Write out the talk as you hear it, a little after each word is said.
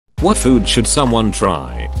What food should someone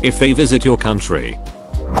try if they visit your country?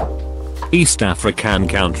 East African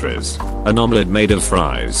countries. An omelette made of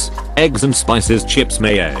fries, eggs and spices, chips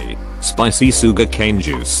mayo, spicy sugar cane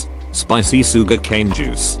juice. Spicy sugar cane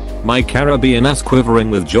juice. My Caribbean ass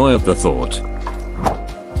quivering with joy at the thought.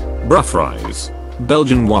 Bruh fries.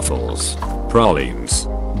 Belgian waffles. Pralines.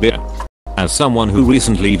 Beer. As someone who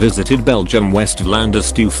recently visited Belgium, Westlander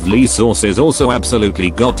Stoofvlee sauce is also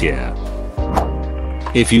absolutely got here.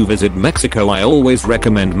 If you visit Mexico, I always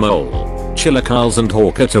recommend mole, chilaquiles and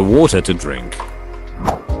Horchata water to drink.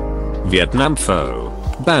 Vietnam pho.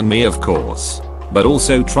 Banh mi of course. But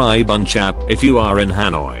also try bun chap if you are in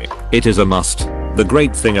Hanoi. It is a must. The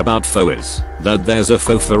great thing about pho is that there's a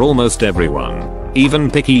pho for almost everyone,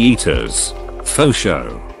 even picky eaters. Pho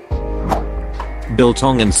show.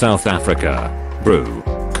 Biltong in South Africa. Brew.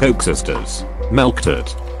 Coke sisters. Milked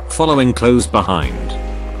it. Following close behind.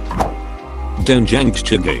 Doenjang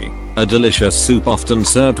chigi. A delicious soup often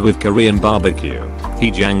served with Korean barbecue.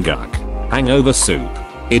 Hejangguk. Hangover soup.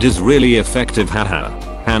 It is really effective, haha.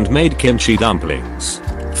 Handmade kimchi dumplings.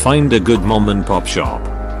 Find a good mom and pop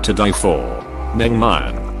shop to die for.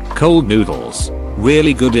 Naengmyeon. Cold noodles.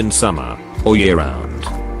 Really good in summer or year round.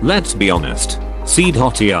 Let's be honest. Seed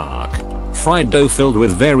hotiak. Fried dough filled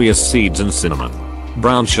with various seeds and cinnamon.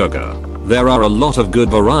 Brown sugar. There are a lot of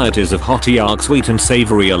good varieties of hotiak, sweet and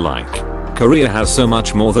savory alike. Korea has so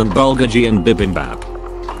much more than bulgogi and bibimbap.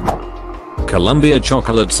 Colombia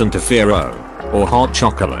chocolate Santaferro. Or hot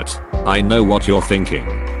chocolate. I know what you're thinking.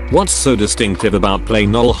 What's so distinctive about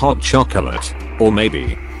plain old hot chocolate? Or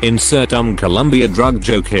maybe, insert Colombia drug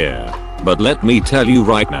joke here. But let me tell you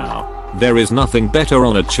right now. There is nothing better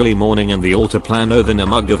on a chilly morning in the Altiplano than a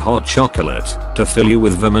mug of hot chocolate to fill you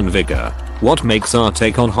with vim and vigor. What makes our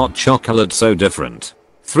take on hot chocolate so different?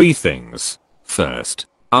 3 things. First,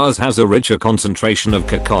 ours has a richer concentration of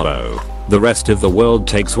cacao. The rest of the world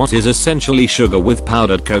takes what is essentially sugar with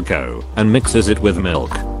powdered cocoa and mixes it with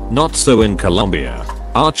milk. Not so in Colombia.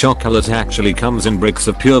 Our chocolate actually comes in bricks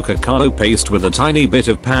of pure cacao paste with a tiny bit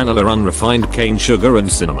of panela, unrefined cane sugar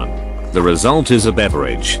and cinnamon. The result is a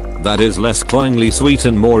beverage that is less cloyingly sweet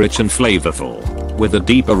and more rich and flavorful, with a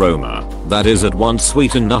deep aroma that is at once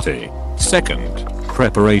sweet and nutty. Second,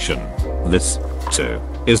 preparation. This, too,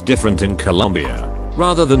 is different in Colombia.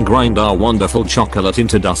 Rather than grind our wonderful chocolate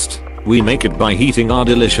into dust, we make it by heating our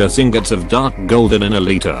delicious ingots of dark golden in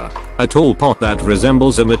a tall pot that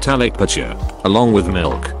resembles a metallic pitcher, along with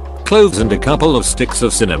milk, cloves and a couple of sticks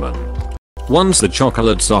of cinnamon. Once the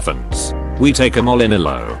chocolate softens, we take a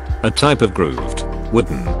molinillo, a type of grooved,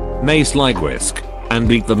 wooden, mace-like whisk, and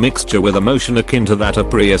beat the mixture with a motion akin to that of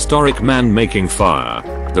prehistoric man making fire.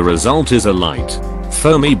 The result is a light,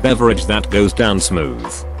 foamy beverage that goes down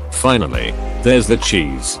smooth. Finally, there's the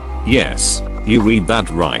cheese. Yes, you read that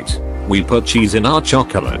right. We put cheese in our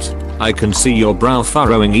chocolate. I can see your brow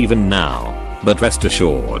furrowing even now. But rest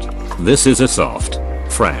assured, this is a soft,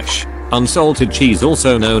 fresh, unsalted cheese,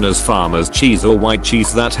 also known as farmer's cheese or white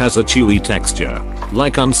cheese, that has a chewy texture,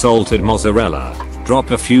 like unsalted mozzarella.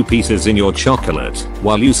 Drop a few pieces in your chocolate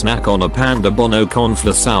while you snack on a panda bono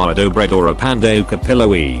cornflour sourdough bread or a panda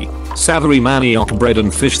capilloe, savory manioc bread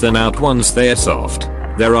and fish them out once they are soft.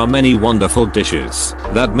 There are many wonderful dishes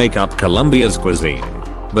that make up Colombia's cuisine.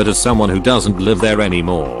 But as someone who doesn't live there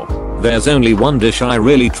anymore, there's only one dish I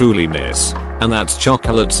really truly miss, and that's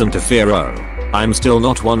chocolate Santaferro. I'm still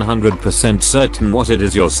not 100% certain what it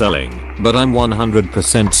is you're selling, but I'm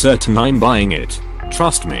 100% certain I'm buying it.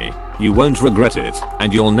 Trust me, you won't regret it,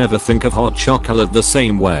 and you'll never think of hot chocolate the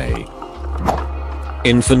same way.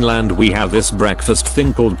 In Finland we have this breakfast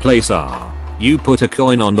thing called placer. You put a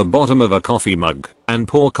coin on the bottom of a coffee mug and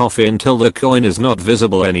pour coffee until the coin is not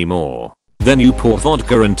visible anymore. Then you pour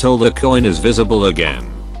vodka until the coin is visible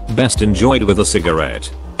again. Best enjoyed with a cigarette.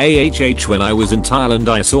 When I was in Thailand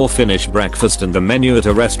I saw Finnish breakfast and the menu at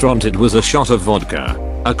a restaurant, it was a shot of vodka,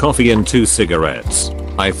 a coffee and 2 cigarettes.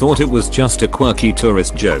 I thought it was just a quirky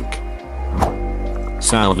tourist joke.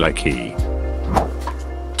 Souvlaki.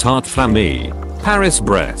 Tarte flamme. Paris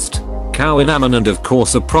Brest. Cow enamel and of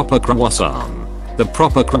course a proper croissant. The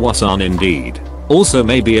proper croissant indeed. Also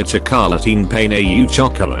maybe a chocolatine pain au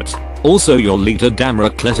chocolate. Also your liter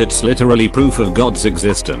d'amraclet, it's literally proof of God's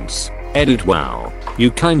existence. Edit wow. You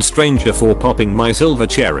kind stranger for popping my silver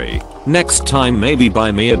cherry. Next time maybe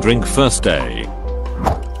buy me a drink first day.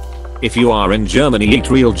 If you are in Germany, eat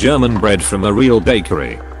real German bread from a real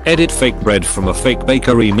bakery. Edit fake bread from a fake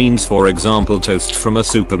bakery means for example toast from a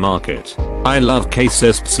supermarket. I love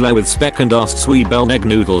Käsespätzle with speck and asked Zwiebeln egg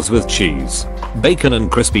noodles with cheese, bacon and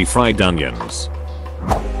crispy fried onions.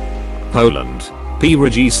 Poland.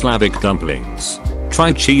 Pierogi Slavic dumplings.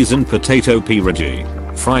 Try cheese and potato pierogi.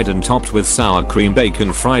 Fried and topped with sour cream,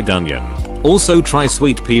 bacon, fried onion. Also try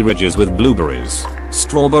sweet peerages with blueberries,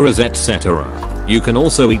 strawberries, etc. You can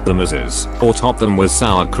also eat them as is, or top them with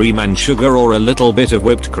sour cream and sugar or a little bit of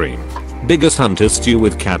whipped cream. Biggest hunter stew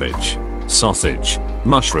with cabbage, sausage,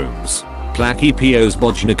 mushrooms. Plaki pios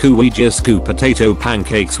bojnaku ijisku potato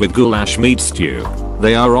pancakes with goulash meat stew.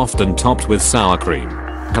 They are often topped with sour cream.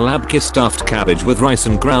 Kalabki stuffed cabbage with rice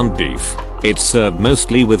and ground beef. It's served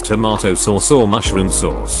mostly with tomato sauce or mushroom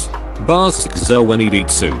sauce. Barskzo when eat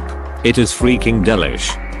soup. It is freaking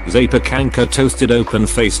delish. Zapakanka toasted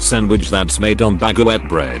open-faced sandwich that's made on baguette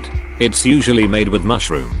bread. It's usually made with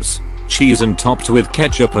mushrooms, cheese and topped with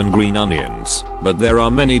ketchup and green onions, but there are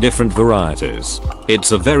many different varieties.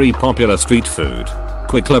 It's a very popular street food.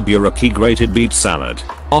 Quikla buraki grated beet salad,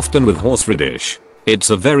 often with horseradish. It's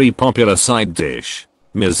a very popular side dish.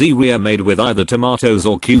 Mizeria made with either tomatoes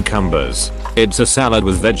or cucumbers. It's a salad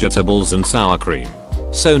with vegetables and sour cream.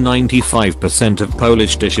 So 95% of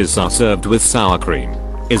Polish dishes are served with sour cream.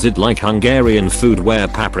 Is it like Hungarian food where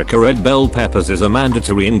paprika, red bell peppers is a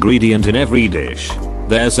mandatory ingredient in every dish?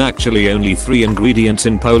 There's actually only 3 ingredients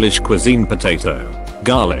in Polish cuisine: potato,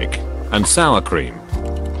 garlic, and sour cream.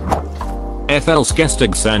 FL's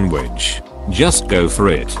sandwich. Just go for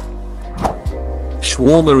it.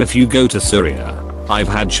 Shawarma. If you go to Syria, I've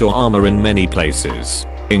had shawarma in many places,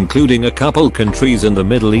 including a couple countries in the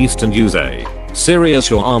Middle East and USA. Syria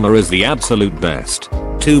shawarma is the absolute best.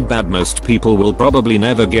 Too bad most people will probably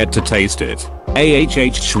never get to taste it.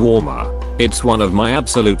 Shawarma. It's one of my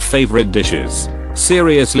absolute favorite dishes.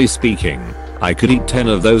 Seriously speaking, I could eat 10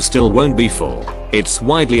 of those, still won't be full. It's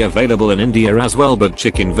widely available in India as well, but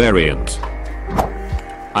chicken variant.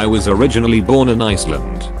 I was originally born in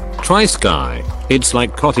Iceland. Try Sky. It's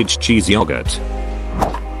like cottage cheese yogurt.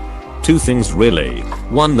 2 things really.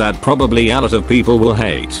 One that probably a lot of people will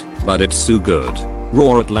hate, but it's so good.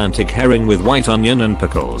 Raw Atlantic herring with white onion and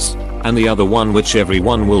pickles. And the other one which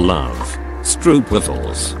everyone will love.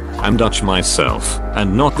 Stroopwafels. I'm Dutch myself,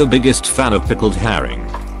 and not the biggest fan of pickled herring.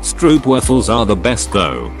 Stroopwafels are the best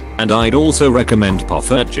though, and I'd also recommend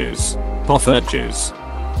poffertjes.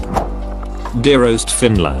 Derost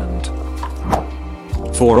Finland.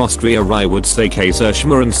 For Austria I would say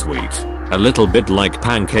Käsesschmarrn sweet. A little bit like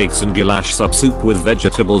pancakes and goulash soup with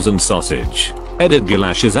vegetables and sausage. Edit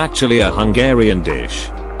goulash is actually a Hungarian dish.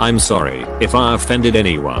 I'm sorry if I offended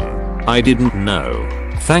anyone. I didn't know.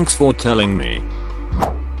 Thanks for telling me.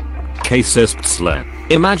 Käsespätzle.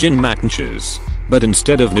 Imagine mac and cheese, but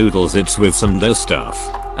instead of noodles it's with some dough stuff,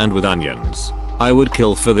 and with onions. I would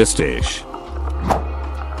kill for this dish.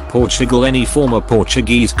 Portugal. Any former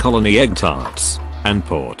Portuguese colony egg tarts. And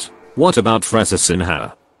port. What about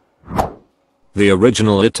fressacinha? The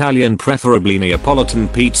original Italian, preferably Neapolitan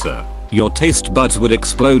pizza. Your taste buds would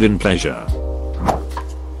explode in pleasure.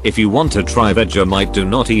 If you want to try Vegemite, do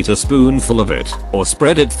not eat a spoonful of it, or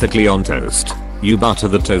spread it thickly on toast. You butter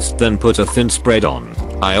the toast then put a thin spread on.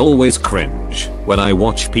 I always cringe when I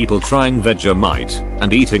watch people trying Vegemite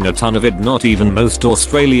and eating a ton of it. Not even most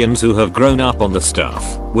Australians who have grown up on the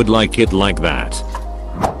stuff would like it like that.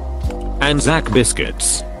 Anzac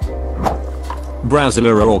biscuits.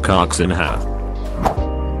 Brasileira or Kaksinha.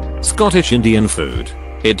 Scottish Indian food.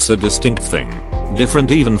 It's a distinct thing.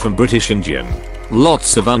 Different even from British Indian.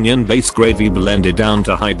 Lots of onion-based gravy blended down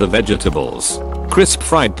to hide the vegetables. Crisp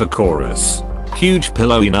fried pakoras. Huge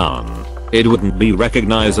pillowy naan. It wouldn't be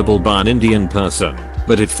recognizable by an Indian person,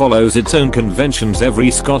 but it follows its own conventions.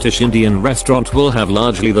 Every Scottish Indian restaurant will have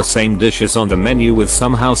largely the same dishes on the menu with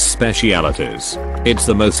some house specialities. It's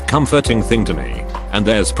the most comforting thing to me, and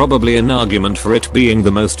there's probably an argument for it being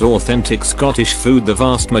the most authentic Scottish food. The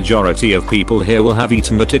vast majority of people here will have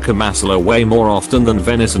eaten the tikka masala way more often than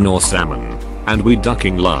venison or salmon, and we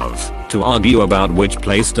ducking love to argue about which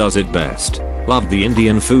place does it best. Love the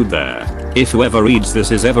Indian food there. If whoever eats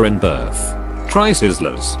this is ever in Perth, try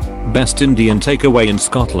Sizzlers. Best Indian takeaway in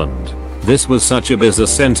Scotland. This was such a bizarre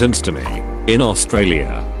sentence to me. In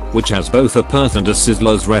Australia, which has both a Perth and a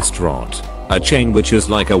Sizzlers restaurant, a chain which is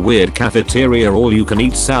like a weird cafeteria all you can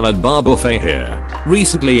eat salad bar buffet here.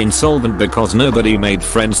 Recently insolvent because nobody made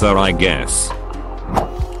friends there, I guess.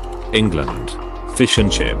 England. Fish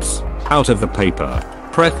and chips. Out of the paper.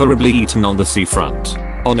 Preferably eaten on the seafront.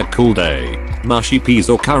 On a cool day. Mushy peas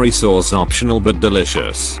or curry sauce optional but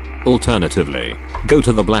delicious. Alternatively, go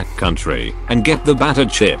to the Black Country and get the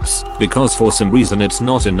battered chips, because for some reason it's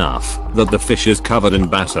not enough that the fish is covered in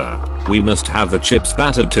batter. We must have the chips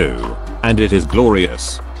battered too, and it is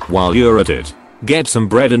glorious. While you're at it, get some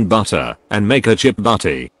bread and butter and make a chip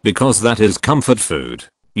butty, because that is comfort food.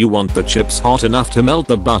 You want the chips hot enough to melt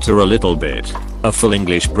the butter a little bit. A full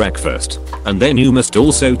English breakfast. And then you must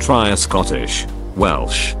also try a Scottish,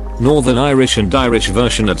 Welsh, Northern Irish and Irish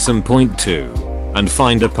version at some point too. And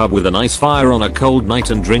find a pub with a nice fire on a cold night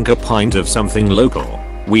and drink a pint of something local.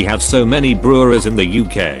 We have so many breweries in the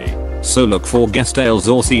UK. So look for guest ales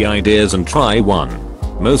or sea ideas and try one.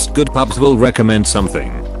 Most good pubs will recommend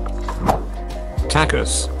something.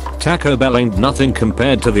 Tacos. Taco Bell ain't nothing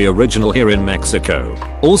compared to the original here in Mexico.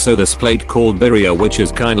 Also this plate called birria, which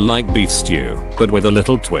is kinda like beef stew, but with a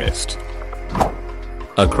little twist.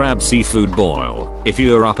 A crab seafood boil. If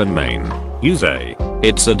you're up in Maine, use a.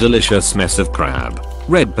 It's a delicious mess of crab,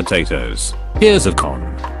 red potatoes, ears of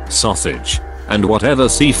corn, sausage, and whatever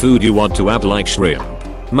seafood you want to add like shrimp,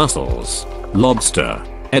 mussels, lobster,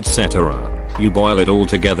 etc. You boil it all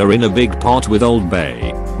together in a big pot with Old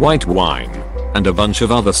Bay, white wine, and a bunch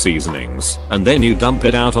of other seasonings, and then you dump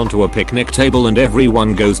it out onto a picnic table and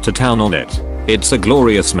everyone goes to town on it. It's a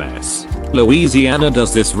glorious mess. Louisiana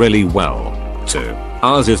does this really well, too.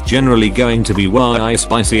 Ours is generally going to be way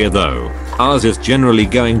spicier though.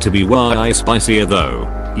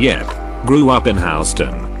 Yep. Grew up in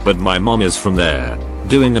Houston, but my mom is from there.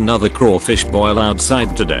 Doing another crawfish boil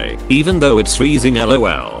outside today, even though it's freezing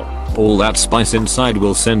lol. All that spice inside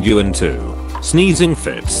will send you into sneezing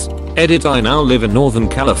fits. Edit. I now live in Northern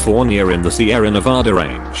California in the Sierra Nevada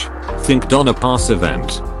range. Think Donna Pass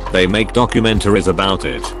event. They make documentaries about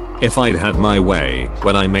it. If I'd had my way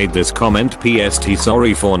when I made this comment, PST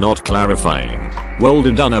sorry for not clarifying. Well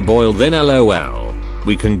done a boil then lol.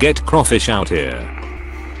 We can get crawfish out here.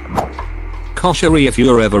 Koshery if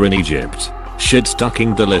you're ever in Egypt. Shit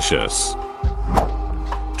stucking delicious.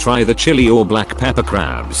 Try the chili or black pepper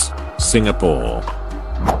crabs. Singapore.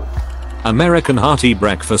 American hearty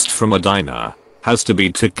breakfast from a diner. Has to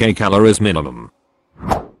be 2k calories minimum.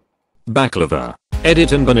 Baklava.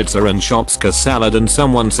 Edit and banitsa and shopska salad and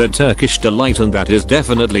someone said Turkish delight and that is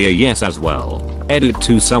definitely a yes as well. Edit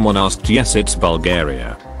 2 someone asked yes it's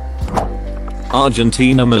Bulgaria.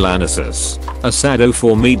 Argentina Milanisis. Asado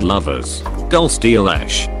for meat lovers. Dulce de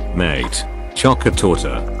leche. Mate.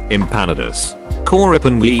 Chocotorta. Empanadas.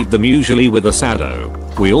 Coripan we eat them usually with asado.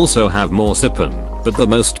 We also have morsipan, but the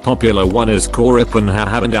most popular one is coripan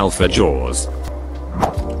hahab and alfajors.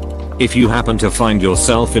 If you happen to find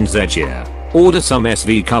yourself in Czechia, order some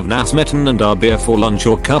SV Kovnasmetan and our beer for lunch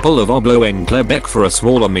or couple of oblo en Quebec for a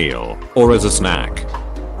smaller meal, or as a snack.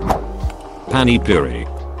 Pani puri.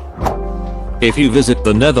 If you visit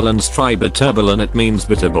the Netherlands, try bitterballen, it means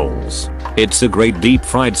bitter balls. It's a great deep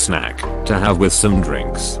fried snack to have with some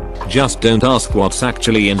drinks. Just don't ask what's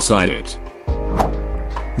actually inside it.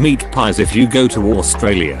 Meat pies if you go to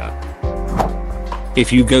Australia.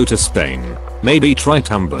 If you go to Spain, maybe try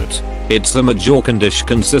tumbut. It's a Majorcan dish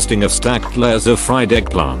consisting of stacked layers of fried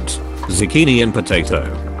eggplant, zucchini and potato,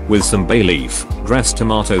 with some bay leaf, dressed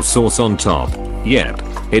tomato sauce on top. Yep,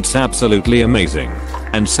 it's absolutely amazing.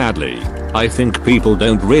 And sadly, I think people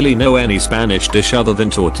don't really know any Spanish dish other than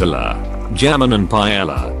tortilla, jamon and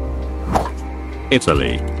paella.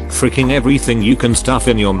 Italy. Freaking everything you can stuff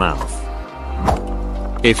in your mouth.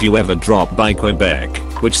 If you ever drop by Quebec,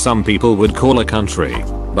 which some people would call a country,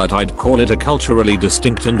 but I'd call it a culturally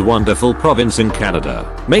distinct and wonderful province in Canada,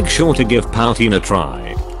 make sure to give poutine a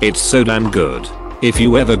try. It's so damn good. If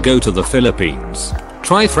you ever go to the Philippines,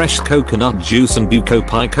 try fresh coconut juice and buko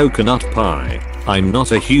pie coconut pie. I'm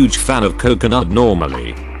not a huge fan of coconut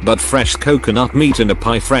normally, but fresh coconut meat in a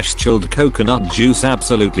pie, fresh chilled coconut juice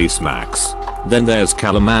absolutely smacks. Then there's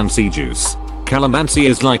calamansi juice. Calamansi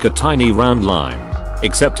is like a tiny round lime,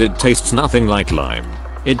 except it tastes nothing like lime.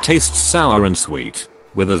 It tastes sour and sweet,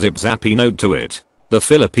 with a zip-zappy note to it. The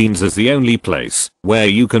Philippines is the only place where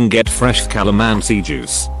you can get fresh calamansi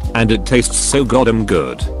juice, and it tastes so goddamn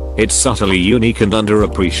good. It's subtly unique and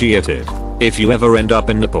underappreciated. If you ever end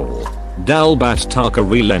up in Nepal, dal bhat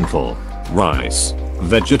tarkari lentil, rice,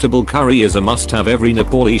 vegetable curry is a must-have. Every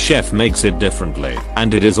Nepali chef makes it differently,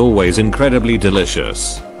 and it is always incredibly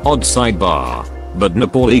delicious. Odd sidebar, but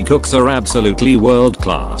Nepali cooks are absolutely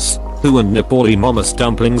world-class. Poo and Nepali momas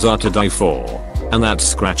dumplings are to die for. And that's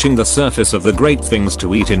scratching the surface of the great things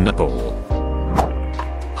to eat in Nepal.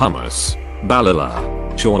 Hummus, balala,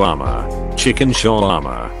 shawarma, chicken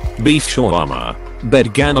shawarma, beef shawarma,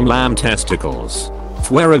 bedganam lamb testicles,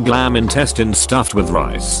 fuera lamb intestine stuffed with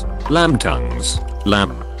rice, lamb tongues,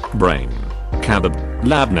 lamb, brain, kebab,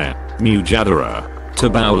 labneh, mujadara,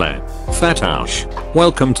 tabbouleh, fatoush,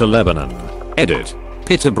 welcome to Lebanon. Edit,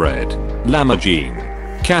 pita bread, lamajin,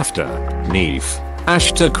 kafta, neef,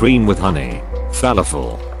 ashta cream with honey,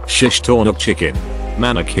 falafel, shish tornuk chicken,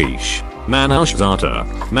 manakish, manash za'atar,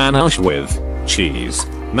 manash with cheese,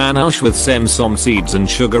 Manouche with semsom seeds and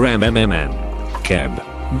sugar mmmn. Keb.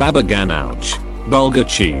 Baba ganoush. Bulgur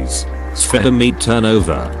cheese. Sfeta meat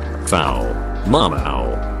turnover. Fowl.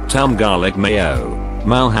 Marmau. Tam garlic mayo.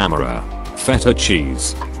 Malhamara. Feta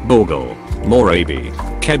cheese. Bogle. Morabi.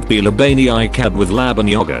 Kedbi labani keb with laban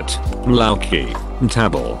yogurt. Mlauki.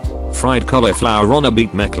 Tabble. Fried cauliflower on a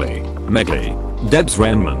beet mekli. Megli. Debs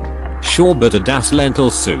renman. Shorbata das lentil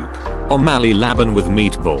soup. Omali laban with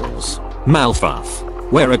meatballs. Malfaf.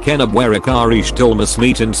 Werakenab werakarish tulmas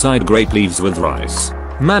meat inside grape leaves with rice.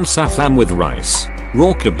 Mansafam with rice.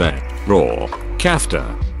 Raw kebab. Raw. Kafta.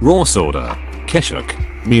 Raw soda. Keshuk.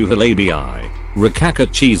 Muhalabi.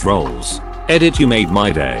 Rakaka cheese rolls. Edit, you made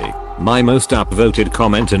my day. My most upvoted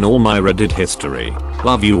comment in all my Reddit history.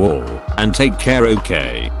 Love you all, and take care,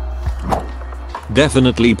 okay?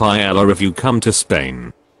 Definitely paella if you come to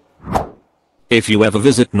Spain. If you ever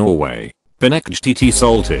visit Norway, Benekjtt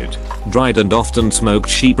salted, dried and often smoked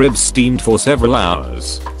sheep ribs steamed for several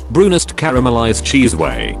hours. Brunest caramelized cheese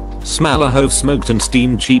whey, Smalahove smoked and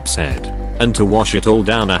steamed sheep's head, and to wash it all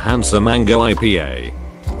down a Hansa mango IPA.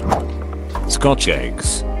 Scotch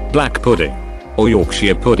eggs, black pudding, or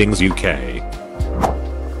Yorkshire puddings UK.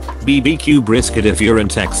 BBQ brisket if you're in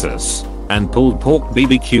Texas, and pulled pork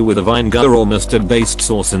BBQ with a vinegar or mustard based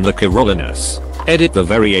sauce in the Carolinas. Edit, the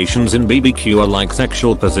variations in BBQ are like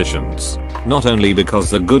sexual positions. Not only because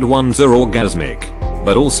the good ones are orgasmic,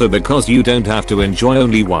 but also because you don't have to enjoy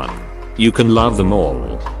only one. You can love them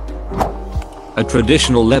all. A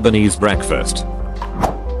traditional Lebanese breakfast.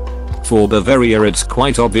 For Bavaria it's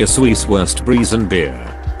quite obvious Weisswurst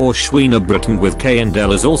Briesenbier, or Schweinebraten with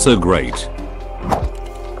K&L is also great.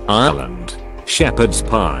 Ireland. Shepherd's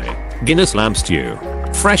pie, Guinness lamb stew,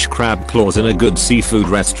 fresh crab claws in a good seafood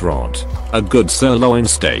restaurant, a good sirloin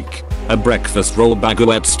steak, a breakfast roll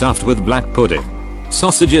baguette stuffed with black pudding,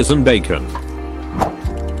 sausages and bacon.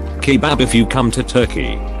 Kebab if you come to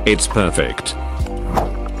Turkey, it's perfect.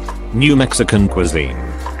 New Mexican cuisine.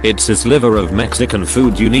 It's a sliver of Mexican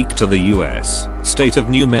food unique to the US state of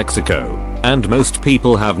New Mexico, and most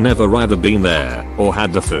people have never either been there or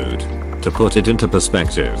had the food. To put it into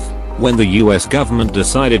perspective, when the US government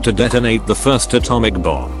decided to detonate the first atomic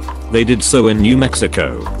bomb, they did so in New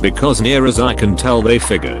Mexico because, near as I can tell, they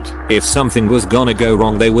figured if something was gonna go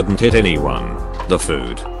wrong they wouldn't hit anyone. The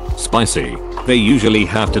food. Spicy. They usually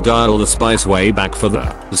have to dial the spice way back for the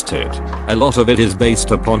tit. A lot of it is based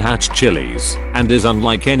upon hatch chilies and is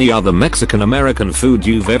unlike any other Mexican American food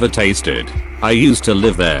you've ever tasted. I used to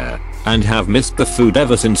live there and have missed the food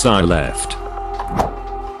ever since I left.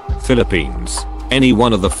 Philippines. Any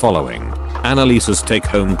one of the following. Annalisa's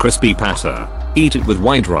take-home crispy pata. Eat it with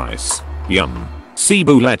white rice. Yum.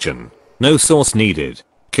 Cebu lechon. No sauce needed.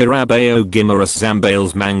 Carabao Guimaras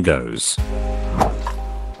Zambales mangoes.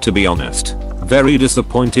 To be honest, very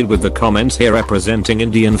disappointed with the comments here representing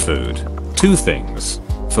Indian food. Two things,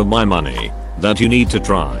 for my money, that you need to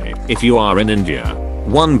try if you are in India.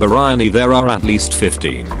 1. Biryani. There are at least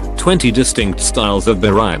 15-20 distinct styles of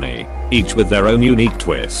biryani, each with their own unique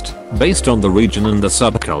twist, based on the region and the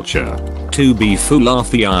subculture. 2. Beef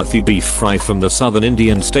Fulafthi beef fry from the southern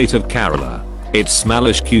Indian state of Kerala. It's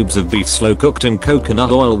smallish cubes of beef slow cooked in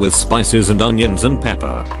coconut oil with spices and onions and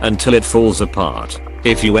pepper until it falls apart.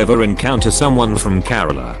 If you ever encounter someone from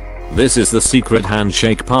Kerala, this is the secret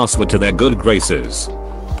handshake password to their good graces.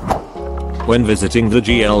 When visiting the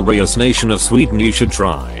glorious nation of Sweden you should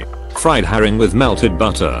try fried herring with melted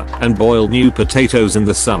butter and boiled new potatoes in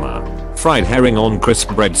the summer. Fried herring on crisp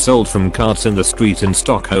bread sold from carts in the street in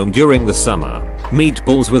Stockholm during the summer.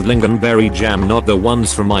 Meatballs with lingonberry jam, not the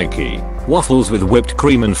ones from Ikea. Waffles with whipped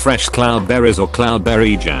cream and fresh cloudberries or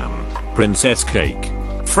cloudberry jam. Princess cake.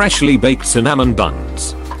 Freshly baked cinnamon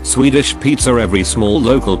buns. Swedish pizza. Every small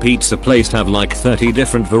local pizza place have like 30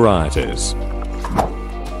 different varieties.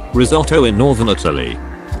 Risotto in northern Italy.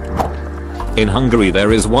 In Hungary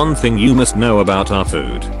there is one thing you must know about our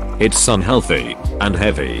food. It's unhealthy and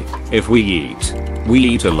heavy. If we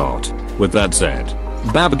eat a lot. With that said,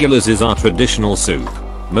 babgilas is our traditional soup,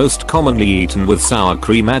 most commonly eaten with sour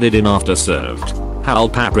cream added in after served. Hal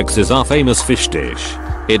paprix is our famous fish dish.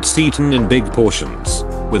 It's eaten in big portions,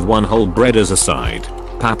 with one whole bread as a side.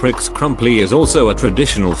 Paprix crumpli is also a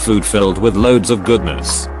traditional food filled with loads of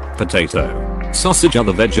goodness. Potato, sausage,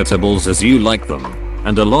 other vegetables as you like them,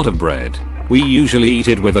 and a lot of bread. We usually eat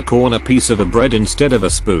it with a corner piece of a bread instead of a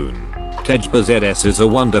spoon. Tejbazs is a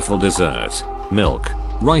wonderful dessert. Milk,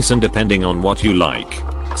 rice and depending on what you like,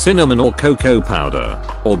 cinnamon or cocoa powder,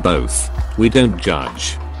 or both. We don't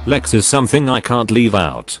judge. Lex is something I can't leave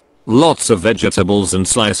out. Lots of vegetables and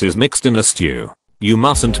slices mixed in a stew. You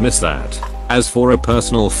mustn't miss that. As for a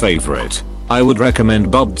personal favorite, I would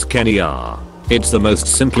recommend Bob's Kenya. It's the most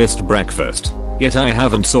simplest breakfast, yet I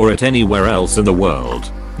haven't saw it anywhere else in the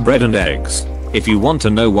world. Bread and eggs. If you want to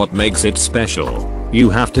know what makes it special, you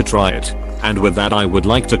have to try it. And with that I would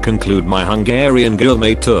like to conclude my Hungarian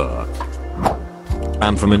gourmet tour.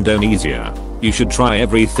 I'm from Indonesia. You should try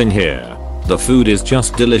everything here. The food is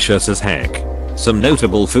just delicious as heck. Some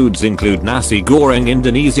notable foods include nasi goreng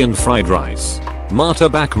Indonesian fried rice,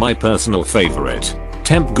 martabak my personal favorite,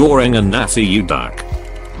 temp goreng and nasi uduk.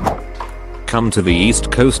 Come to the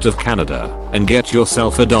east coast of Canada and get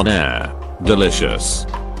yourself a donair. Delicious.